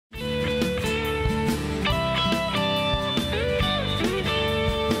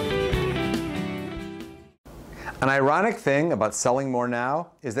An ironic thing about selling more now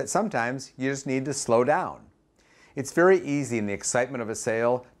is that sometimes you just need to slow down. It's very easy in the excitement of a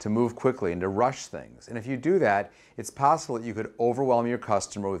sale to move quickly and to rush things. And if you do that, it's possible that you could overwhelm your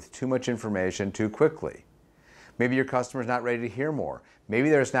customer with too much information too quickly. Maybe your customer's not ready to hear more.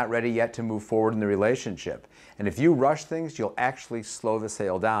 Maybe they're just not ready yet to move forward in the relationship. And if you rush things, you'll actually slow the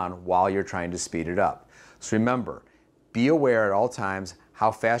sale down while you're trying to speed it up. So remember, be aware at all times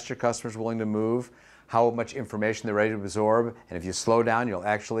how fast your customer's willing to move, how much information they're ready to absorb, and if you slow down, you'll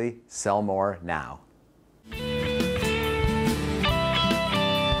actually sell more now.